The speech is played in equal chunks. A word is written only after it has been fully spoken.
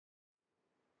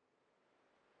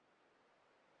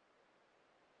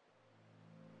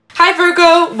Hi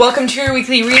Virgo, welcome to your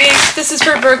weekly reading. This is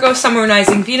for Virgo, Sun, Moon,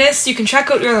 Rising, Venus. You can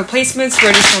check out your other placements for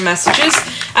additional messages,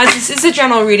 as this is a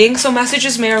general reading, so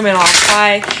messages may or may not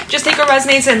apply. Just take what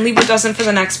resonates and leave what doesn't for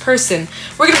the next person.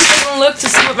 We're going to be taking a look to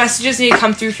see what messages need to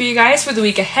come through for you guys for the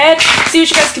week ahead, see what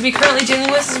you guys could be currently dealing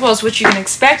with, as well as what you can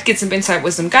expect, get some insight,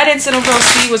 wisdom, guidance, and overall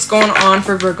see what's going on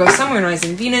for Virgo, Sun, Moon,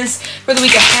 Rising, Venus for the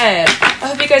week ahead. I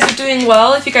hope you guys are doing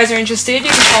well. If you guys are interested, you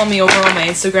can follow me over on my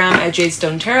Instagram at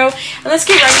JadeStoneTarot. And let's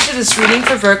get right into this reading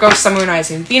for Virgo, Sun, Moon,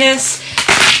 Rising, Venus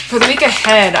for the week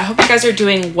ahead. I hope you guys are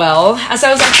doing well. As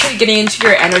I was actually getting into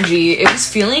your energy, it was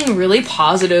feeling really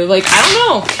positive. Like, I don't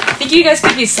know. I think you guys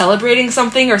could be celebrating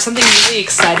something or something really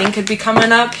exciting could be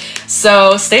coming up.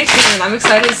 So stay tuned. I'm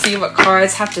excited to see what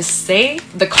cards have to say.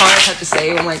 The cards have to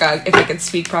say. Oh my god, if I can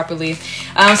speak properly.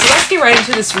 So let's get right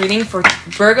into this reading for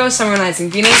Virgo, Sun, Moon, Rising,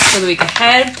 Venus for the week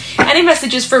ahead. Any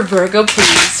messages for Virgo,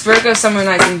 please? Virgo, Sun, Moon,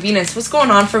 Rising, Venus. What's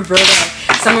going on for Virgo,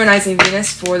 Sun, Moon, Rising,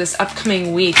 Venus for this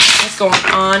upcoming week? What's going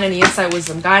on? Any insight,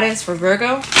 wisdom, guidance for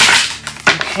Virgo?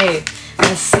 Okay,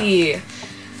 let's see.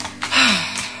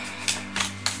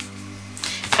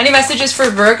 Any messages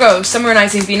for Virgo, Sun, Moon,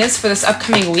 Rising, Venus for this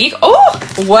upcoming week? Oh,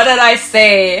 what did I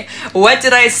say? What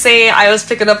did I say? I was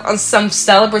picking up on some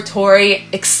celebratory,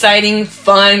 exciting,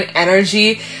 fun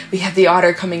energy. We have the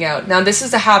Otter coming out. Now, this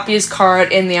is the happiest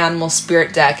card in the Animal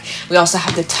Spirit deck. We also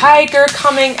have the Tiger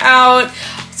coming out.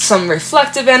 Some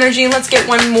reflective energy. Let's get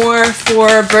one more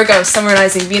for Virgo, Sun, Moon,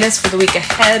 Rising, Venus for the week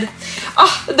ahead.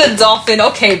 Oh, the Dolphin.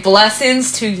 Okay,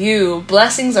 blessings to you.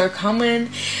 Blessings are coming.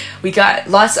 We got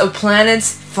lots of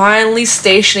planets finally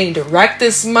stationing direct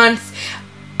this month.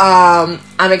 I'm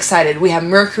excited. We have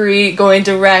Mercury going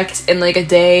direct in like a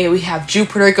day. We have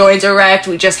Jupiter going direct.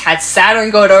 We just had Saturn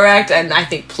go direct, and I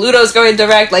think Pluto's going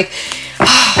direct. Like,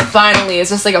 finally, it's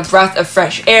just like a breath of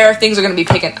fresh air. Things are going to be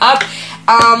picking up.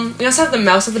 We also have the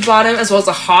mouse at the bottom, as well as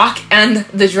the hawk and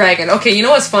the dragon. Okay, you know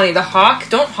what's funny? The hawk,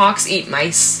 don't hawks eat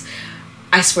mice?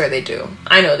 I swear they do.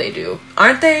 I know they do.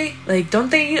 Aren't they? Like, don't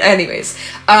they? Anyways,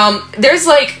 there's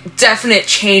like definite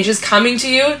changes coming to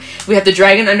you. We have the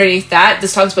dragon underneath that.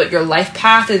 This talks about your life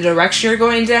path and the direction you're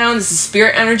going down. This is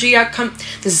spirit energy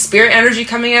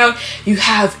coming out. You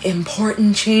have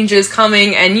important changes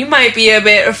coming, and you might be a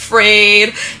bit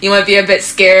afraid. You might be a bit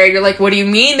scared. You're like, what do you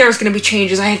mean there's going to be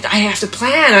changes? I have to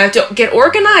plan. I have to get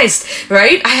organized,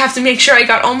 right? I have to make sure I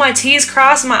got all my T's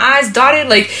crossed, my I's dotted.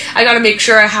 Like, I got to make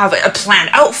sure I have a plan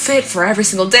outfit for every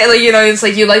single day. Like, you know, it's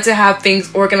like you like to have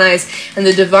things organized, and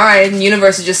the divine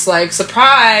universe is just like,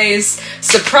 surprise,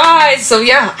 surprise. So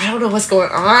yeah, I don't know what's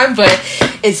going on, but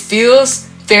it feels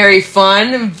very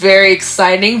fun, very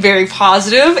exciting, very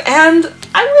positive, and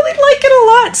I really like it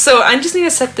a lot. So I just need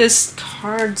to set this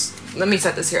cards. Let me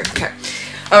set this here. Okay.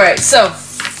 All right. So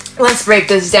let's break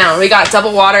this down. We got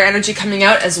double water energy coming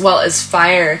out, as well as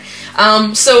fire.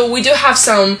 So we do have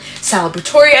some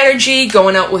celebratory energy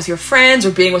going out with your friends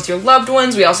or being with your loved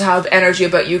ones. We also have energy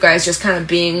about you guys just kind of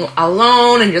being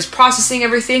alone and just processing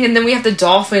everything. And then we have the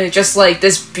dolphin, just like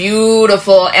this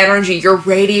beautiful energy. You're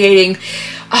radiating,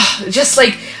 just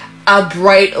like a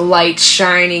bright light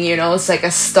shining, you know. It's like a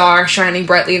star shining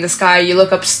brightly in the sky. You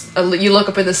look up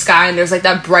in the sky, and there's like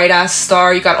that bright ass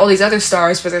star. You got all these other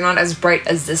stars, but they're not as bright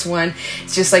as this one.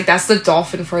 It's just like, that's the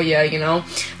dolphin for you, you know.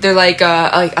 They're like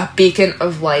a beacon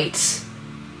of light.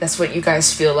 That's what you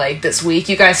guys feel like this week.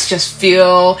 You guys just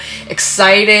feel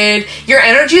excited. Your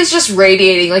energy is just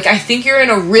radiating. Like, I think you're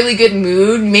in a really good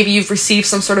mood. Maybe you've received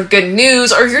some sort of good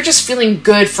news, or you're just feeling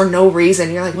good for no reason.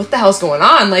 You're like, what the hell's going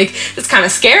on? Like, it's kind of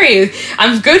scary.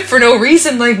 I'm good for no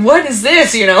reason. Like, what is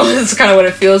this? You know, it's kind of what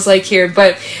it feels like here.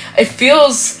 But it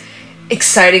feels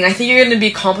exciting. I think you're going to be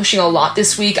accomplishing a lot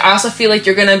this week. I also feel like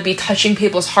you're going to be touching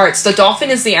people's hearts. The dolphin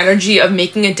is the energy of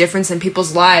making a difference in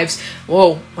people's lives.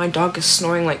 Whoa, my dog is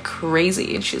snoring like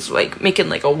crazy, and she's like making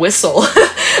like a whistle.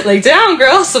 Like, damn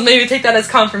girl. So maybe take that as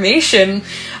confirmation.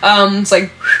 It's like,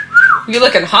 you're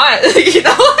looking hot, you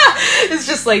know. It's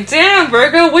just like, damn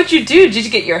Virgo, what'd you do? Did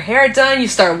you get your hair done? You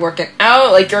start working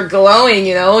out? Like, you're glowing,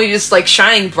 you know. You're just like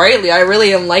shining brightly. I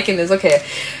really am liking this. Okay.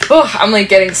 Oh, I'm like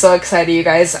getting so excited, you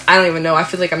guys. I don't even know. I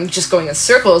feel like I'm just going in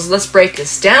circles. Let's break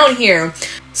this down here.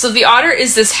 So the Otter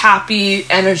is this happy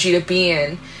energy to be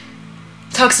in.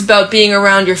 Talks about being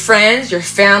around your friends, your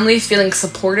family, feeling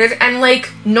supported, and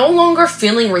like no longer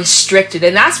feeling restricted.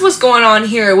 And that's what's going on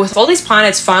here with all these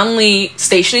planets finally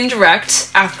stationing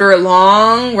direct after a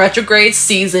long retrograde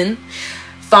season.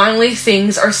 finally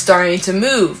things are starting to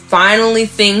move. Finally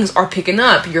things are picking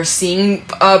up. You're seeing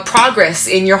progress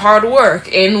in your hard work,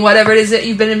 in whatever it is that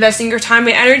you've been investing your time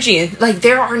and energy in. Like,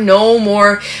 there are no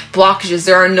more blockages.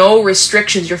 There are no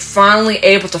restrictions. You're finally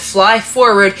able to fly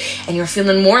forward and you're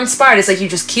feeling more inspired. It's like you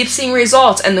just keep seeing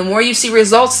results, and the more you see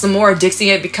results, the more addicting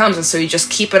it becomes, and so you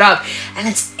just keep it up, and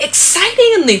it's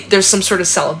exciting, and there's some sort of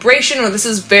celebration, or this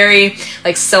is very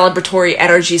like celebratory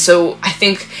energy. So I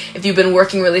think if you've been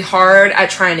working really hard at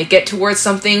trying to get towards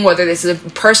something, whether this is a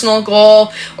personal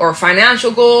goal or a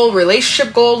financial goal,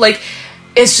 relationship goal, like,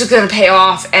 it's just going to pay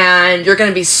off, and you're going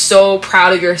to be so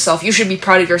proud of yourself. You should be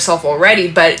proud of yourself already,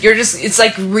 but it's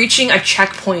like reaching a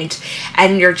checkpoint,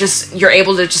 and you're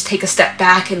able to just take a step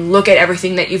back and look at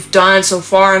everything that you've done so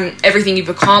far and everything you've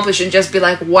accomplished, and just be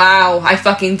like, wow, I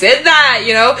fucking did that,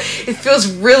 you know? It feels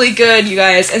really good, you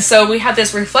guys. And so we have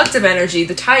this reflective energy,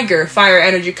 the tiger, fire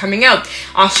energy coming out.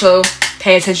 Also,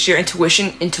 pay attention to your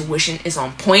intuition. Intuition is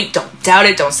on point. Don't doubt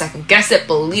it. Don't second guess it.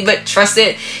 Believe it. Trust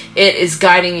it. It is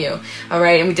guiding you. All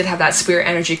right. And we did have that spirit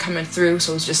energy coming through.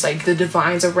 So it's just like the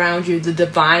divine's around you. The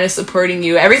divine is supporting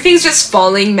you. Everything's just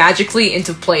falling magically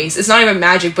into place. It's not even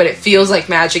magic, but it feels like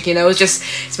magic, you know?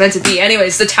 It's meant to be.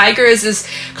 Anyways, the tiger is this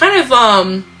kind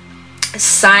of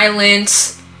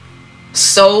silent,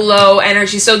 solo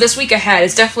energy. So this week ahead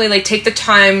is definitely like, take the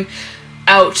time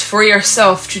out for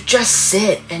yourself to just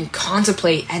sit and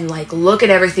contemplate and like look at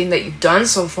everything that you've done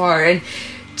so far, and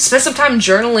spend some time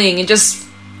journaling and just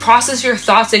process your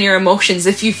thoughts and your emotions.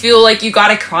 If you feel like you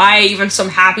gotta cry, even some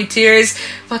happy tears,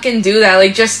 fucking do that.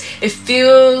 Like, just, it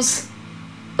feels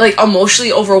like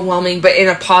emotionally overwhelming, but in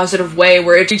a positive way,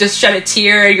 where if you just shed a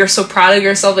tear, you're so proud of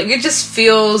yourself. Like, it just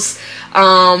feels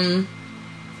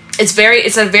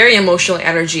it's a very emotional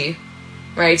energy,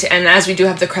 right? And as we do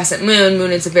have the crescent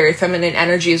moon is a very feminine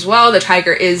energy as well. The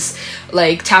tiger is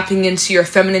like tapping into your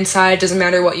feminine side. Doesn't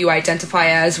matter what you identify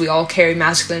as, we all carry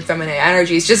masculine and feminine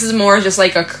energies. Just as more just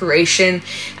like a creation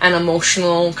and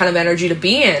emotional kind of energy to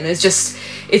be in.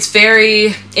 It's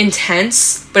very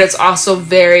intense, but it's also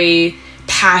very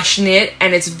passionate,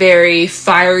 and it's very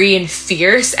fiery and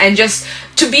fierce, and just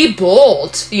to be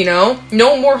bold, you know?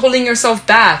 No more holding yourself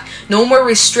back. No more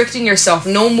restricting yourself.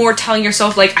 No more telling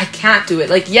yourself, like, I can't do it.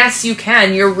 Like, yes, you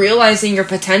can. You're realizing your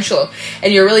potential,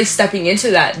 and you're really stepping into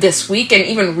that this week, and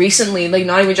even recently, like,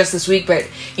 not even just this week, but,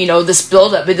 you know, this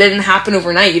buildup. It didn't happen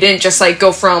overnight. You didn't just, like,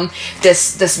 go from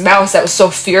this mouse that was so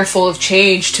fearful of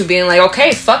change to being like,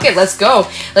 okay, fuck it, let's go.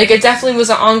 Like, it definitely was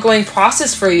an ongoing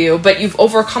process for you, but you've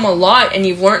overcome a lot, and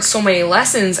you've learned so many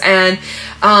lessons, and,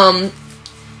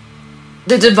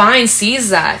 the divine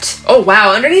sees that. Oh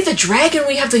wow, underneath the dragon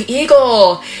we have the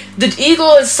eagle. The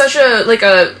eagle is such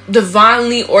a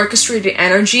divinely orchestrated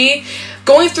energy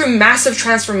going through massive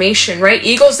transformation, right?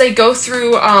 Eagles, they go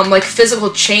through like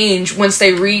physical change once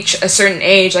they reach a certain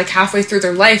age, like halfway through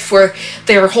their life, where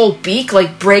their whole beak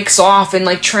like breaks off and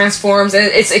like transforms, and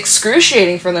it's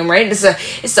excruciating for them, right? It's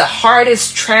the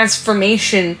hardest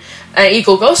transformation an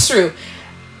eagle goes through.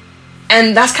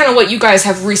 And that's kind of what you guys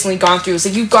have recently gone through. It's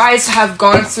like you guys have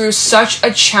gone through such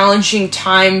a challenging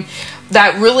time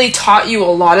that really taught you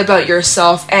a lot about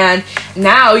yourself, and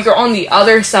now you're on the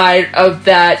other side of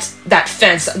that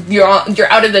fence. You're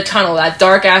out of the tunnel, that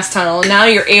dark ass tunnel. Now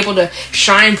you're able to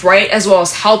shine bright, as well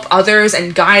as help others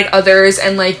and guide others,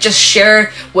 and like just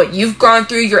share what you've gone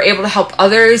through. You're able to help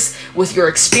others with your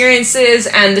experiences,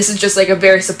 and this is just like a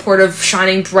very supportive,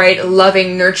 shining bright,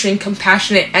 loving, nurturing,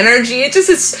 compassionate energy.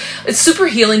 It's super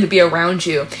healing to be around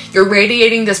you. You're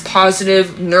radiating this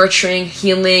positive, nurturing,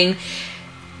 healing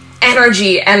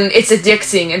energy, and it's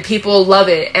addicting, and people love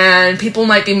it, and people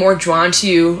might be more drawn to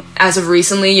you. As of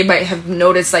recently, you might have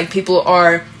noticed like people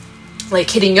are like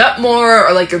hitting you up more,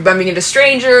 or like you're bumping into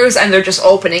strangers and they're just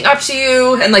opening up to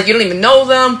you, and like you don't even know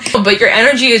them, but your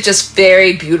energy is just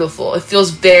very beautiful. It feels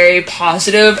very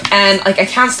positive, and like I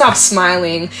can't stop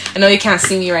smiling. I know you can't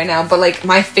see me right now, but like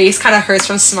my face kind of hurts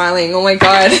from smiling. Oh my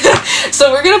god.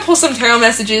 So we're gonna pull some tarot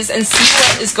messages and see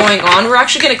what is going on. We're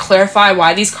actually gonna clarify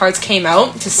why these cards came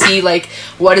out, to see like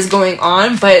what is going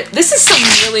on, but this is some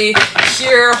really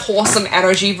pure, wholesome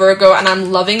energy, Virgo, and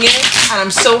I'm loving it, and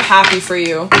I'm so happy for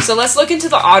you. So let's look into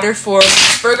the Otter for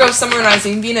Virgo, Sun, Moon,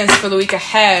 Rising, Venus for the week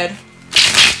ahead.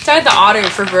 Tell the Otter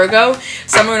for Virgo,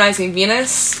 Sun, Moon, Rising,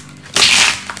 Venus.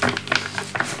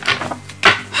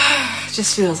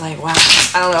 Just feels like, wow.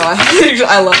 I don't know.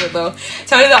 I love it though.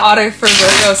 Tell me the Otter for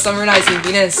Virgo, Sun, Moon, Rising,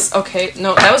 Venus. Okay,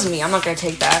 no, that was me. I'm not gonna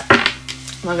take that.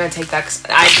 I'm not gonna take that because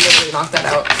I literally knocked that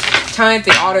out. Tell me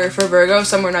the Otter for Virgo,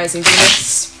 Sun, Moon, Rising,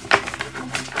 Venus.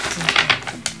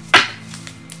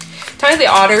 Tell me the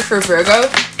Otter for Virgo,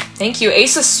 Thank you.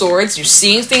 Ace of Swords. You're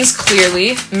seeing things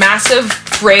clearly. Massive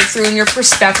breakthrough in your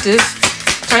perspective.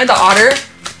 Kind of the Otter.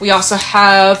 We also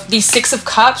have the Six of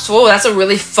Cups. Whoa, that's a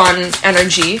really fun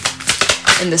energy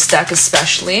in this deck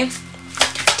especially.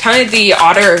 Kind of the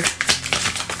Otter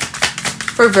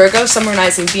for Virgo, Sun, Moon,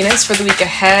 Rising, Venus for the week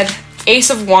ahead.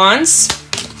 Ace of Wands.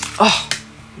 Oh,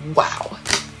 wow.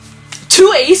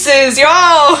 2 aces,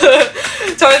 y'all!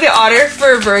 Tell me the Otter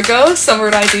for Virgo, Sun,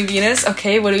 Moon, Rising, Venus.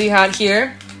 Okay, what do we have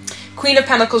here? Queen of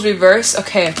Pentacles reverse.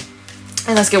 Okay,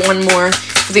 and let's get one more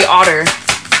for the Otter.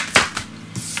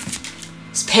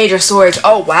 Page of Swords.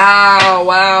 Oh, wow,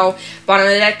 wow. Bottom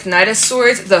of the deck, Knight of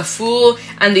Swords, the Fool,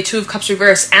 and the Two of Cups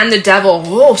reverse, and the Devil.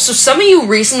 Oh, so some of you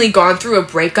recently gone through a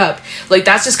breakup. Like,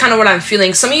 that's just kind of what I'm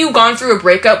feeling. Some of you gone through a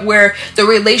breakup where the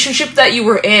relationship that you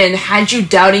were in had you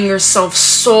doubting yourself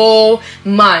so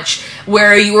much,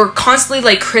 where you were constantly,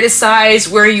 like,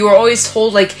 criticized, where you were always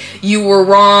told, like, you were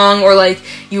wrong, or, like,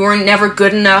 you were never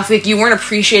good enough, like, you weren't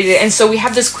appreciated. And so we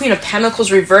have this Queen of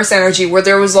Pentacles reverse energy where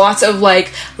there was lots of,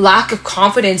 like, lack of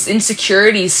confidence,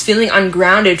 insecurities, feeling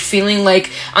ungrounded, feeling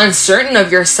like uncertain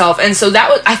of yourself. And so that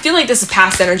was, I feel like this is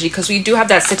past energy because we do have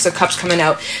that Six of Cups coming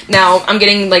out. Now, I'm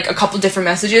getting like a couple different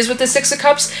messages with the Six of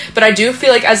Cups, but I do feel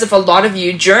like as if a lot of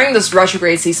you during this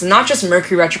retrograde season, not just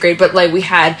Mercury retrograde, but like we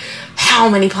had how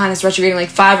many planets retrograding, like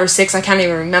 5 or 6, I can't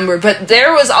even remember, but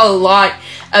there was a lot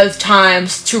of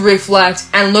times to reflect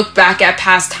and look back at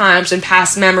past times and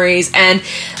past memories, and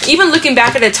even looking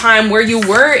back at a time where you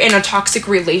were in a toxic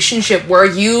relationship, where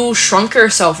you shrunk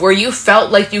yourself, where you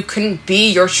felt like you couldn't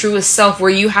be your truest self, where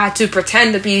you had to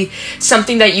pretend to be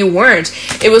something that you weren't.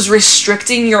 It was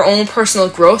restricting your own personal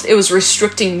growth. It was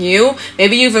restricting you.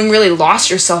 Maybe you even really lost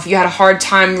yourself. You had a hard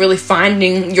time really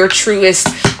finding your truest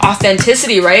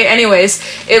authenticity, right? Anyways,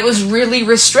 it was really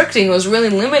restricting. It was really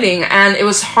limiting, and it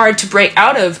was hard to break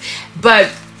out of.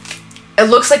 But it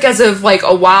looks like as of like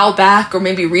a while back, or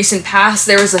maybe recent past,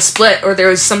 there was a split, or there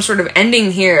was some sort of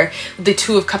ending here, the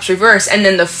Two of Cups reverse, and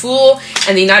then the Fool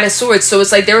and the Knight of Swords. So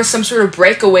it's like there was some sort of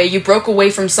breakaway. You broke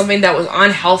away from something that was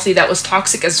unhealthy, that was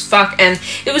toxic as fuck, and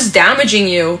it was damaging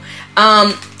you.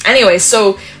 Anyway,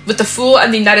 so with the Fool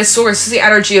and the Knight of Swords, this is the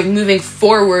energy of moving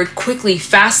forward quickly,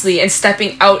 fastly, and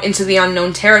stepping out into the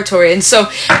unknown territory. And so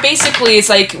basically it's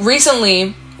like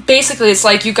recently, it's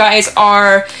like you guys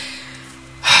are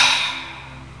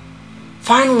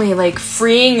finally like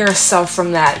freeing yourself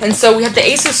from that. And so we have the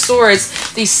Ace of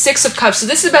Swords, the Six of Cups. So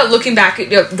this is about looking back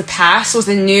at the past with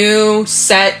a new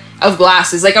set of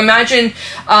glasses. Like imagine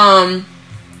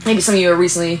maybe some of you have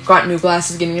recently got new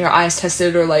glasses, getting your eyes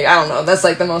tested, or like, I don't know, that's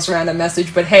like the most random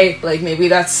message, but hey, like maybe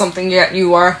that's something that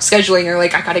you are scheduling. You're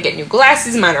like, I gotta get new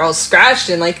glasses, mine are all scratched,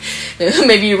 and like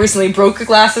maybe you recently broke your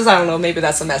glasses. I don't know, maybe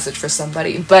that's a message for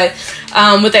somebody. But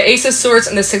with the Ace of Swords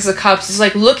and the Six of Cups, it's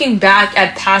like looking back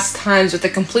at past times with a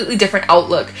completely different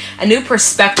outlook, a new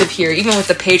perspective here. Even with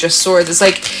the Page of Swords, it's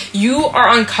like you are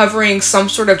uncovering some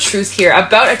sort of truth here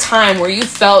about a time where you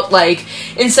felt like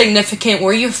insignificant,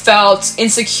 where you felt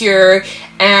insecure,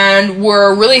 and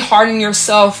were really hard on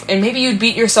yourself, and maybe you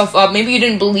beat yourself up, maybe you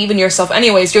didn't believe in yourself.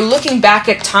 Anyways, you're looking back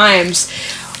at times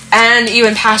and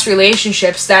even past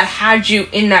relationships that had you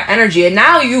in that energy, and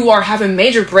now you are having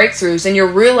major breakthroughs, and you're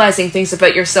realizing things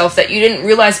about yourself that you didn't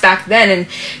realize back then, and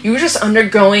you were just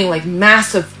undergoing like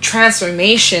massive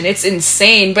transformation. It's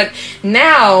insane. But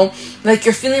now, like,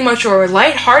 you're feeling much more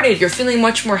lighthearted, you're feeling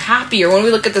much more happier. When we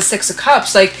look at the Six of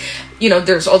Cups, like, you know,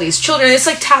 there's all these children. It's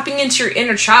like tapping into your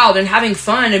inner child and having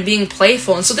fun and being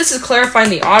playful. And so this is clarifying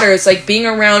the Otter. It's like being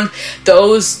around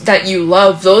those that you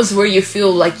love, those where you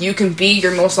feel like you can be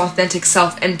your most authentic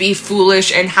self and be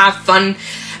foolish and have fun,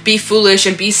 be foolish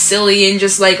and be silly and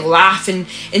just like laugh and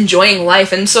enjoying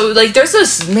life. And so like there's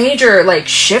this major like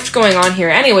shift going on here.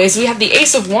 Anyways, we have the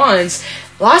Ace of Wands.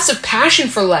 Lots of passion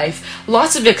for life,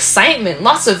 lots of excitement,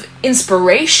 lots of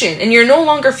inspiration, and you're no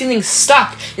longer feeling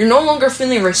stuck. You're no longer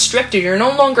feeling restricted. You're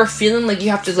no longer feeling like you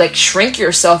have to like shrink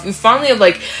yourself. You finally have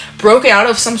like broken out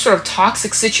of some sort of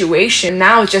toxic situation.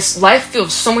 Now it's just life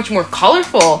feels so much more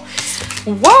colorful.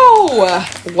 Whoa!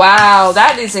 Wow,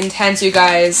 that is intense, you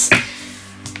guys.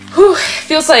 Whew,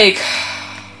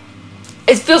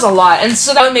 it feels a lot. And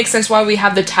so that would make sense why we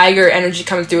have the Tiger energy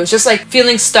coming through. It's just like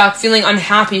feeling stuck, feeling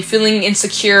unhappy, feeling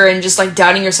insecure, and just like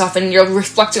doubting yourself, and you're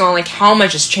reflecting on like how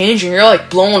much is changing. You're like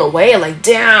blown away, like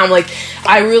damn, like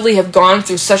I really have gone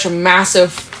through such a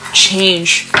massive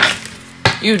change.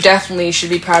 You definitely should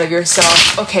be proud of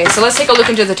yourself. Okay, so let's take a look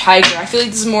into the Tiger. I feel like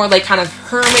this is more like kind of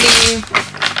hermity,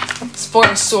 Four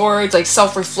of Swords, like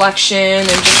self-reflection, and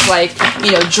just like,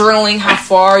 you know, journaling how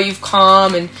far you've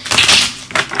come and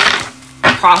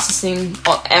processing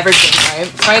everything, right?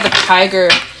 Probably the Tiger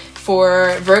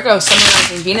for Virgo, Sun, Moon,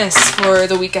 Rising, Venus for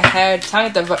the week ahead. Tell me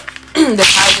the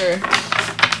Tiger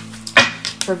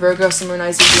for Virgo, Sun, Moon,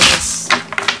 Rising, Venus.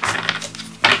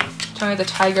 Tell me the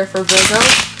Tiger for Virgo,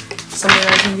 Sun, Moon,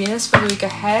 Rising, Venus for the week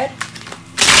ahead.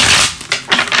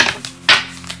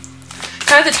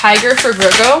 Tell me the Tiger for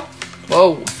Virgo.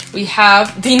 Whoa, we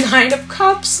have the Nine of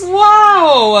Cups.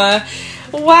 Wow.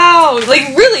 Wow,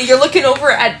 like really, you're looking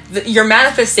over at your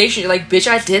manifestation. You're like, bitch,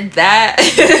 I did that.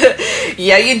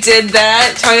 Yeah, you did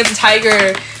that. Tell me the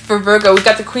Tiger for Virgo. We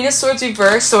got the Queen of Swords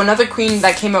reversed, so another Queen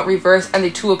that came out reversed, and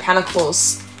the Two of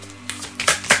Pentacles.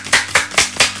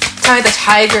 Tell me the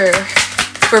Tiger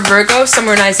for Virgo, Sun,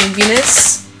 Moon, Rising,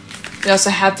 Venus. We also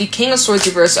have the King of Swords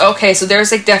reversed. Okay, so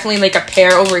there's like definitely like a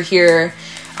pair over here.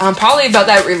 Probably about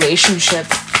that relationship.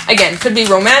 Again, could be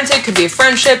romantic, could be a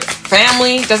friendship,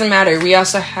 family, doesn't matter. We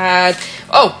also had,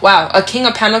 oh wow, a King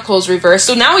of Pentacles reversed.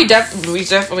 So now we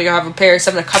definitely have a pair,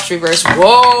 Seven of Cups reversed.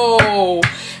 Whoa!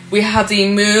 We have the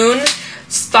Moon,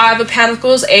 Five of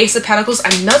Pentacles, Ace of Pentacles,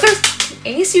 another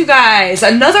ace, you guys.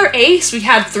 Another ace. We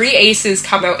had 3 aces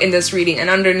come out in this reading, and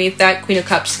underneath that, Queen of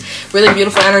Cups. Really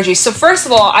beautiful energy. So first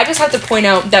of all, I just have to point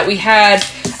out that we had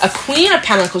a Queen of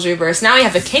Pentacles reversed. Now we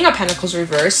have a King of Pentacles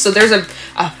reversed. So there's a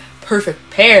perfect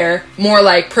pair, more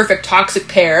like perfect toxic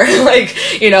pair.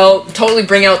 Like, you know, totally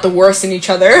bring out the worst in each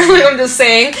other. Like, I'm just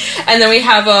saying. And then we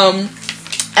have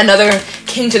another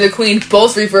King to the Queen,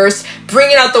 both reversed,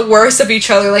 bringing out the worst of each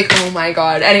other. Like, oh my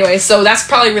god. Anyway, so that's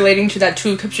probably relating to that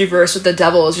Two of Cups reversed with the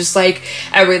Devil. It's just like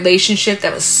a relationship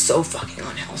that was so fucking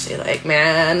unhealthy. Like,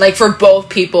 man, like for both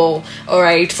people, all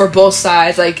right, for both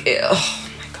sides. Like, oh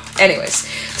my god. Anyways,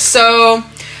 so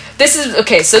this is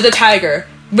okay. So the Tiger,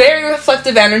 very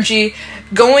reflective energy,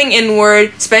 going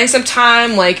inward, spending some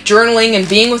time like journaling and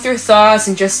being with your thoughts,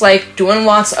 and just like doing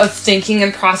lots of thinking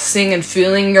and processing and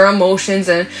feeling your emotions,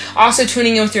 and also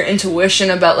tuning in with your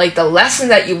intuition about like the lesson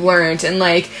that you've learned and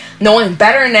like knowing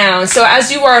better now. And so as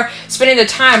you are spending the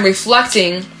time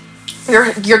reflecting,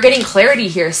 you're getting clarity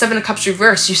here. Seven of Cups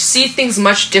reversed. You see things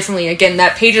much differently. Again,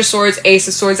 that Page of Swords, Ace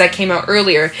of Swords that came out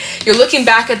earlier. You're looking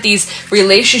back at these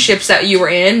relationships that you were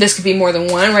in. This could be more than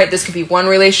one, right? This could be one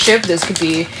relationship. This could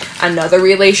be another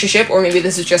relationship. Or maybe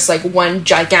this is just like one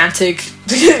gigantic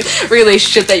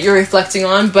relationship that you're reflecting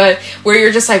on. But where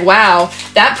you're just like, wow,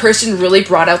 that person really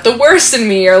brought out the worst in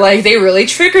me. Or like, they really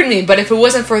triggered me. But if it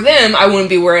wasn't for them, I wouldn't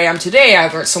be where I am today.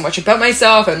 I've learned so much about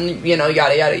myself, and, you know,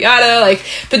 yada, yada, yada. Like,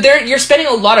 but you're spending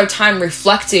a lot of time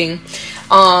reflecting,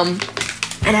 and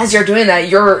as you're doing that,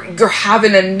 you're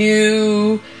having a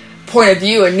new point of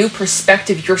view, a new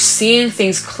perspective. You're seeing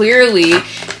things clearly,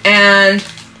 and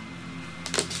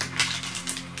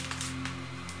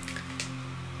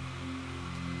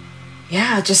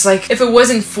yeah, just like if it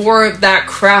wasn't for that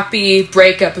crappy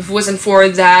breakup, if it wasn't for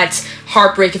that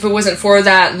heartbreak, if it wasn't for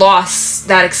that loss,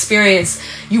 that experience,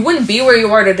 you wouldn't be where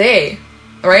you are today.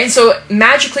 All right, so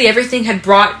magically everything had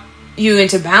brought you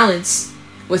into balance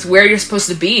with where you're supposed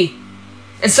to be.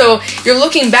 And so you're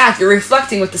looking back, you're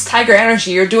reflecting with this Tiger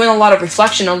energy. You're doing a lot of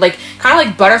reflection on like kind of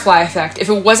like butterfly effect. If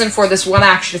it wasn't for this one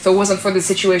action, if it wasn't for the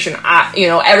situation, you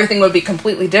know, everything would be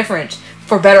completely different,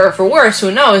 for better or for worse, who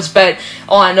knows. But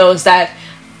all I know is that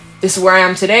this is where I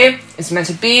am today. It's meant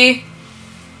to be.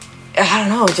 I don't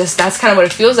know, just that's kind of what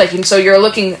it feels like. And so you're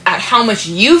looking at how much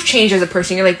you've changed as a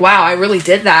person. You're like, wow, I really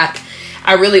did that.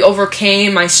 I really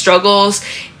overcame my struggles,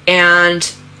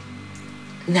 and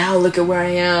now look at where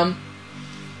I am.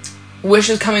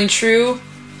 Wishes coming true.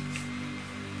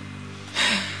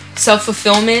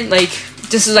 Self-fulfillment. Like,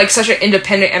 this is like such an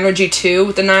independent energy too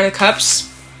with the Nine of Cups.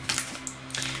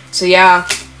 So yeah,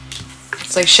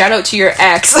 it's like shout out to your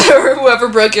ex or whoever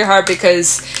broke your heart,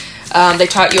 because they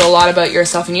taught you a lot about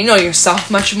yourself, and you know yourself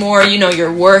much more. You know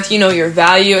your worth, you know your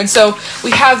value. And so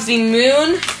we have the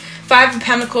Moon, Five of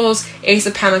Pentacles, Ace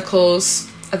of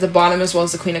Pentacles at the bottom, as well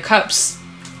as the Queen of Cups.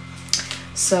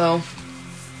 So,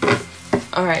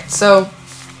 alright, so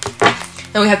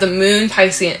then we have the Moon,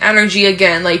 Piscean energy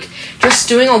again, like just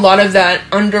doing a lot of that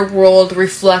underworld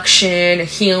reflection,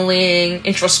 healing,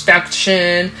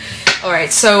 introspection.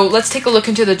 Alright, so let's take a look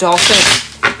into the Dolphin.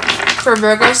 For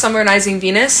Virgo, Sun, Moon, Rising,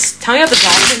 Venus. Tell me about the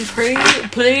Dolphin,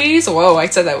 please. Whoa, I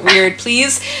said that weird.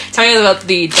 Please tell me about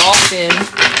the Dolphin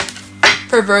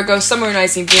for Virgo, Sun, Moon,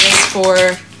 Rising, Venus for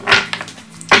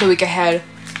the week ahead.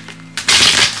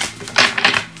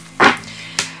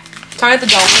 Tell me about the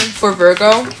Dolphin for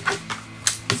Virgo.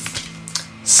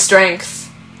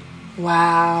 Strength.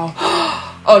 Wow.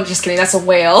 Oh, just kidding. That's a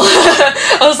whale.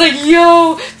 I was like,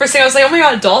 yo. First thing I was like, oh my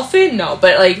god, a dolphin? No,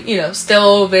 but like, you know,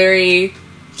 still very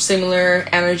similar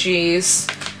energies.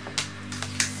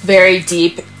 Very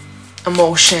deep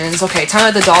emotions. Okay, time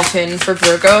of the Dolphin for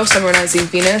Virgo, Sun, Moon, Rising,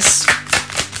 Venus.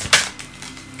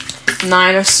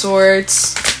 9 of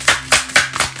Swords.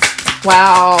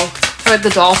 Wow. Time of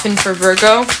the Dolphin for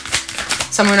Virgo,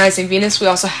 Sun, Moon, Rising, Venus. We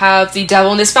also have the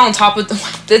Devil, and this fell on top of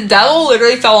the Devil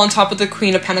literally fell on top of the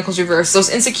Queen of Pentacles reversed.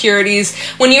 Those insecurities,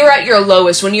 when you're at your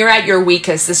lowest, when you're at your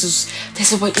weakest, this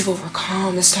is what you've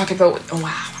overcome. This is talking about, oh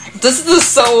wow.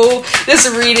 This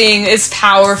reading is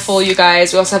powerful, you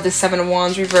guys. We also have the 7 of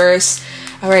Wands reverse.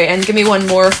 All right, and give me one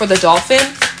more for the Dolphin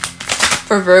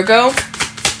for Virgo.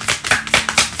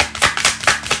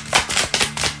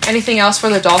 Anything else for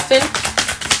the Dolphin?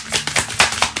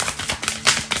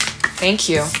 Thank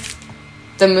you.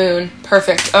 The Moon.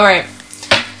 Perfect. All right.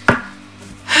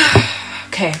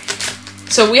 Okay.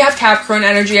 So we have Capricorn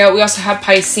energy out. We also have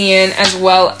Piscean as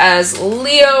well as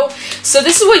Leo. So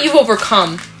this is what you've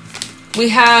overcome. We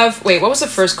have, wait, what was the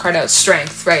first card out?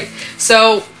 Strength, right?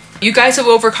 So you guys have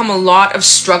overcome a lot of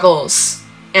struggles.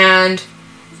 And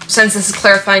since this is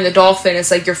clarifying the Dolphin,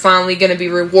 it's like you're finally going to be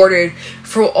rewarded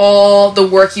for all the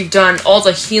work you've done, all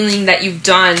the healing that you've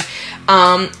done,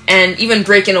 and even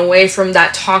breaking away from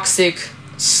that toxic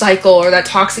cycle or that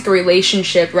toxic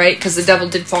relationship, right? Because the Devil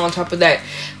did fall on top of that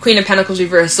Queen of Pentacles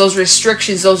reverse. Those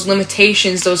restrictions, those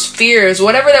limitations, those fears,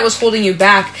 whatever that was holding you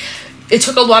back, it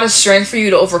took a lot of strength for you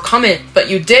to overcome it, but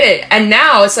you did it. And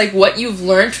now it's like what you've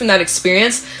learned from that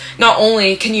experience, not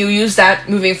only can you use that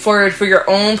moving forward for your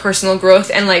own personal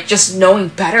growth and like just knowing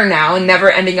better now and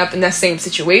never ending up in that same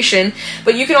situation,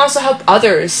 but you can also help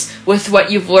others with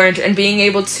what you've learned and being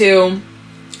able to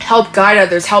help guide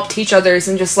others, help teach others,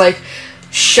 and just like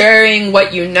sharing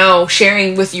what you know,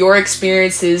 sharing with your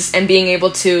experiences and being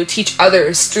able to teach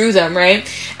others through them, right?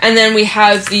 And then we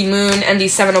have the Moon and the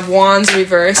 7 of Wands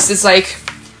reversed. It's like,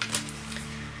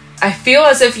 I feel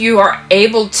as if you are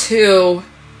able to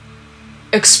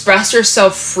express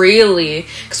yourself freely.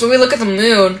 Because when we look at the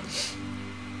Moon,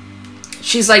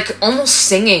 she's like almost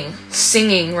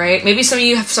singing, right? Maybe some of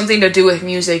you have something to do with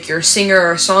music. You're a singer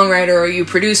or a songwriter, or you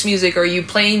produce music, or you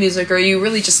play music, or you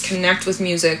really just connect with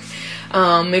music.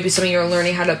 Maybe some of you are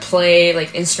learning how to play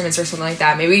like instruments or something like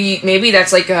that. Maybe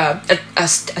that's like a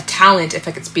talent, if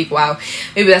I could speak. Wow.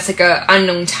 Maybe that's like a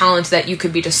unknown talent that you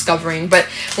could be discovering. But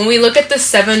when we look at the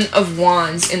 7 of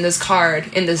Wands in this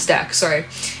card, in this deck, sorry,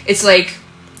 it's like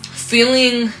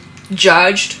feeling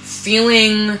judged,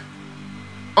 feeling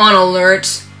on alert,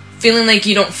 feeling like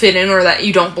you don't fit in or that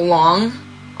you don't belong,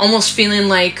 almost feeling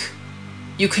like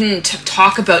you couldn't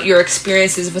talk about your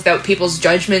experiences without people's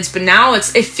judgments. But now it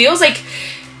feels like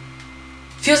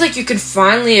you can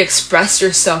finally express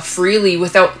yourself freely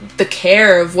without the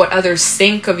care of what others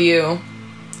think of you,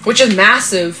 which is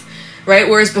massive, right?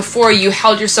 Whereas before you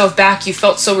held yourself back, you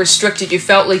felt so restricted, you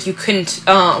felt like you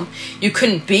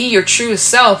couldn't be your truest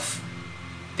self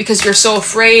because you're so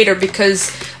afraid, or because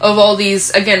of all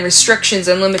these, again, restrictions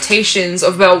and limitations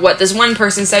about what this one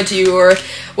person said to you or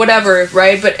whatever,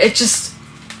 right? But it's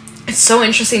so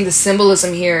interesting, the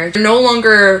symbolism here. You're no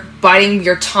longer biting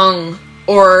your tongue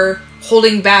or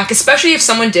holding back, especially if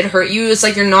someone did hurt you. It's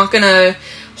like you're not gonna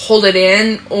hold it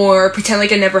in or pretend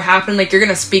like it never happened. Like you're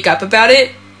gonna speak up about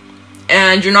it,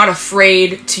 and you're not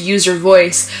afraid to use your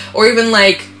voice, or even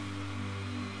like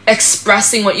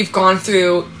expressing what you've gone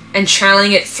through and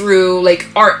channeling it through like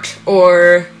art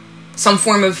or some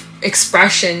form of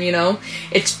expression, you know?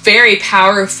 It's very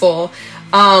powerful.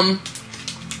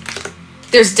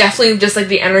 There's definitely just like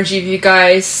the energy of you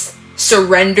guys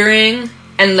surrendering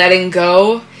and letting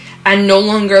go and no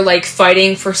longer like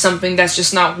fighting for something that's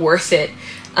just not worth it.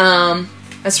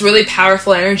 That's really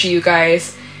powerful energy, you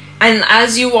guys. And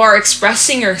as you are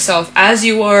expressing yourself, as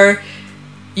you are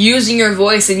using your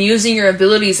voice and using your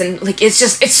abilities, and like it's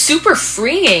super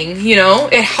freeing, you know?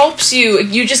 It helps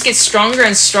you just get stronger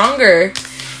and stronger.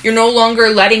 You're no longer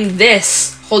letting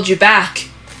this hold you back.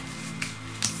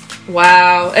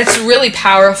 Wow, it's really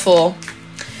powerful.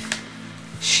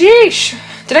 Sheesh.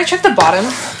 Did I check the bottom?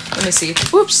 Let me see.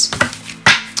 Whoops.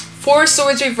 4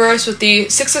 swords reversed with the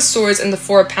 6 of swords and the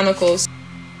 4 of pentacles.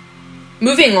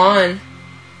 Moving on.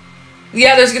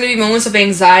 Yeah, there's going to be moments of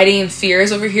anxiety and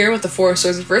fears over here with the 4 of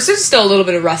swords reversed. There's still a little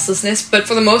bit of restlessness, but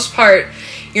for the most part,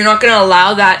 you're not going to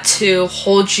allow that to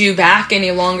hold you back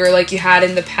any longer like you had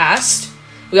in the past.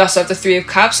 We also have the 3 of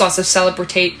cups, lots of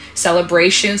celebration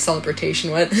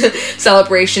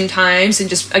times, and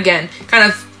just, again,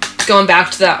 kind of going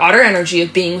back to that otter energy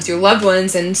of being with your loved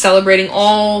ones and celebrating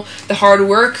all the hard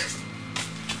work.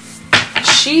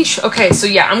 Sheesh. Okay, so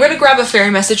yeah, I'm going to grab a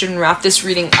fairy message and wrap this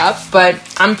reading up, but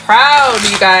I'm proud,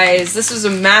 you guys. This is a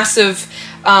massive,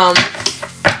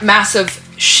 massive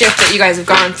shift that you guys have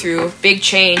gone through. Big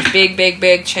change,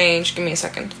 big change. Give me a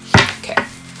second.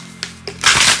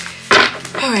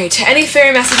 Alright, any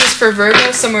fairy messages for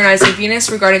Virgo, Sun, Moon, Rising, Venus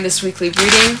regarding this weekly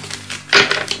reading?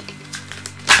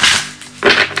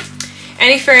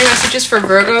 Any fairy messages for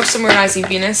Virgo, Sun, Moon, Rising,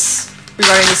 Venus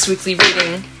regarding this weekly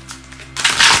reading?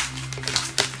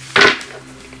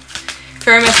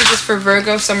 Fairy messages for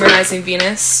Virgo, Sun, Moon, Rising,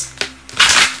 Venus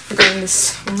regarding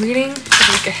this reading for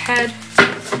the week ahead.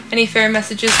 Any fairy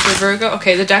messages for Virgo?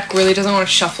 Okay, the deck really doesn't want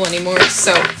to shuffle anymore,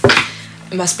 so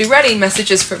I must be ready.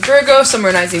 Messages for Virgo, Sun,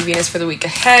 Moon, Rising, Venus for the week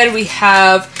ahead. We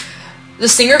have the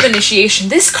Singer of Initiation.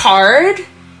 This card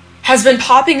has been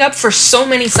popping up for so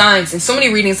many signs and so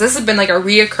many readings. This has been like a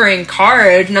reoccurring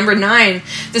card. Number 9,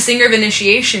 the Singer of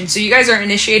Initiation. So you guys are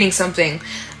initiating something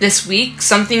this week.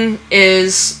 Something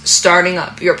is starting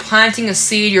up. You're planting a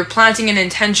seed. You're planting an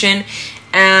intention.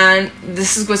 And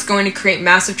this is what's going to create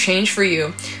massive change for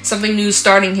you. Something new is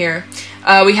starting here.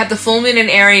 We have the full moon in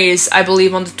Aries, I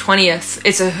believe, on the 20th.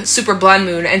 It's a super blood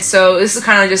moon. And so this is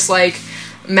kind of just like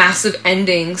massive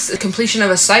endings, the completion of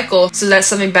a cycle so that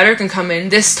something better can come in.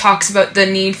 This talks about the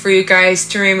need for you guys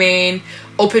to remain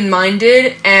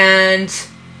open-minded and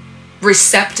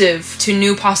receptive to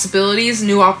new possibilities,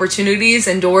 new opportunities,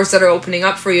 and doors that are opening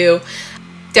up for you.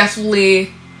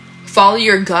 Definitely follow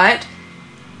your gut.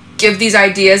 Give these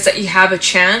ideas that you have a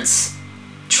chance.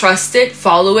 Trust it,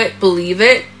 follow it, believe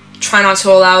it. Try not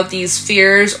to allow these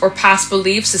fears or past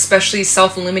beliefs, especially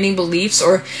self-limiting beliefs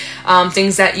or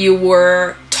things that you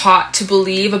were taught to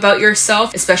believe about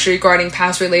yourself, especially regarding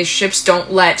past relationships.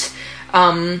 Don't let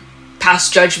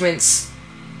past judgments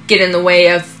get in the way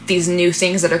of these new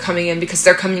things that are coming in, because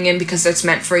they're coming in because it's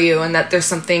meant for you and that there's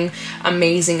something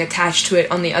amazing attached to it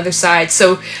on the other side.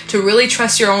 So to really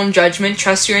trust your own judgment,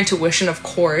 trust your intuition, of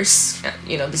course.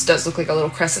 You know, this does look like a little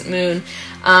crescent moon.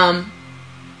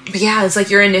 But yeah, it's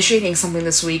like you're initiating something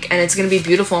this week and it's going to be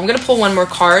beautiful. I'm going to pull one more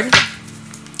card.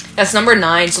 That's number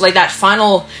 9. So like that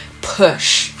final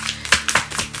push.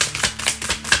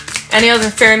 Any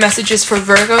other fairy messages for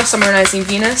Virgo, Sun, Moon, Rising,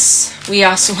 Venus? We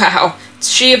also, wow,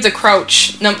 She of the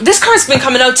Crouch. This card's been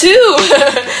coming out too.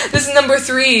 This is number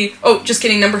 3. Oh, just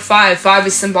kidding, number 5. 5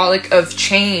 is symbolic of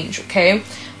change, okay?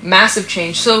 Massive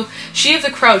change. So She of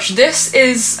the Crouch, this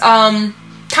is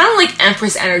kind of like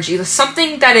Empress energy,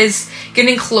 something that is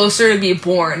getting closer to be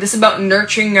born. This is about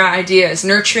nurturing your ideas,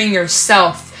 nurturing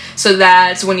yourself, so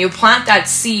that when you plant that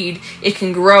seed, it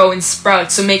can grow and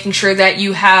sprout. So making sure that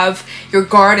you have your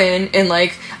garden in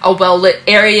like a well-lit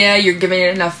area, you're giving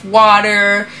it enough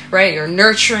water, right? You're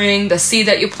nurturing the seed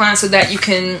that you plant so that you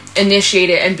can initiate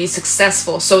it and be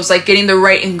successful. So it's like getting the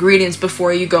right ingredients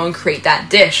before you go and create that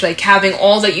dish, like having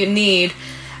all that you need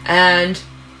and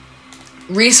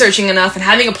researching enough and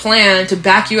having a plan to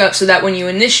back you up so that when you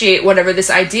initiate whatever this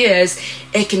idea is,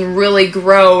 it can really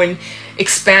grow and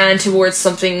expand towards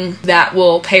something that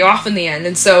will pay off in the end.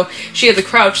 And so She of the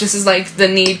Crouch, this is like the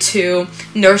need to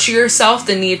nurture yourself,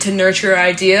 the need to nurture your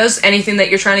ideas, anything that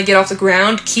you're trying to get off the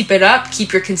ground, keep it up,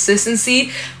 keep your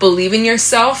consistency, believe in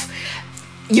yourself.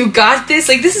 You got this.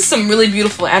 Like, this is some really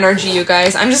beautiful energy, you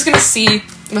guys. I'm just gonna see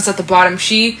what's at the bottom.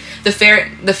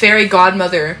 The fairy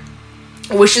godmother,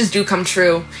 wishes do come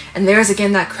true. And there's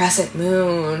again that crescent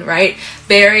moon, right?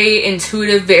 Very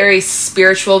intuitive, very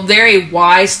spiritual, very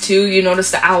wise too. You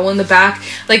notice the owl in the back.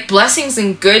 Like, blessings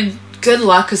and good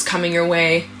luck is coming your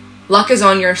way. Luck is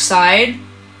on your side.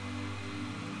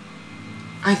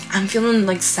 I'm feeling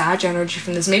like Sag energy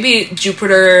from this. Maybe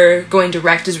Jupiter going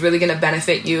direct is really going to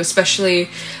benefit you, especially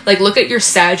like look at your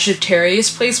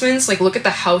Sagittarius placements. Like, look at the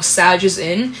house Sag is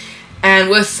in. And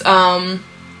with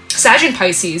Sag and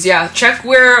Pisces, yeah, check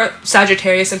where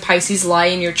Sagittarius and Pisces lie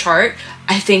in your chart.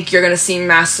 I think you're going to see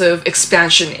massive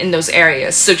expansion in those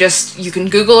areas. So just, you can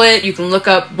Google it, you can look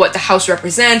up what the house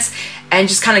represents, and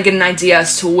just kind of get an idea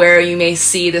as to where you may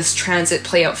see this transit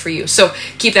play out for you. So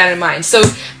keep that in mind. So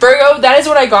Virgo, that is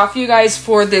what I got for you guys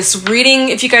for this reading.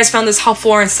 If you guys found this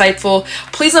helpful or insightful,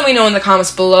 please let me know in the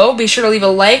comments below. Be sure to leave a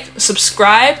like,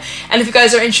 subscribe, and if you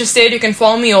guys are interested, you can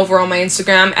follow me over on my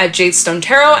Instagram at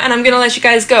JadeStoneTarot, and I'm going to let you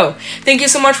guys go. Thank you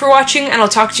so much for watching, and I'll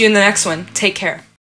talk to you in the next one. Take care.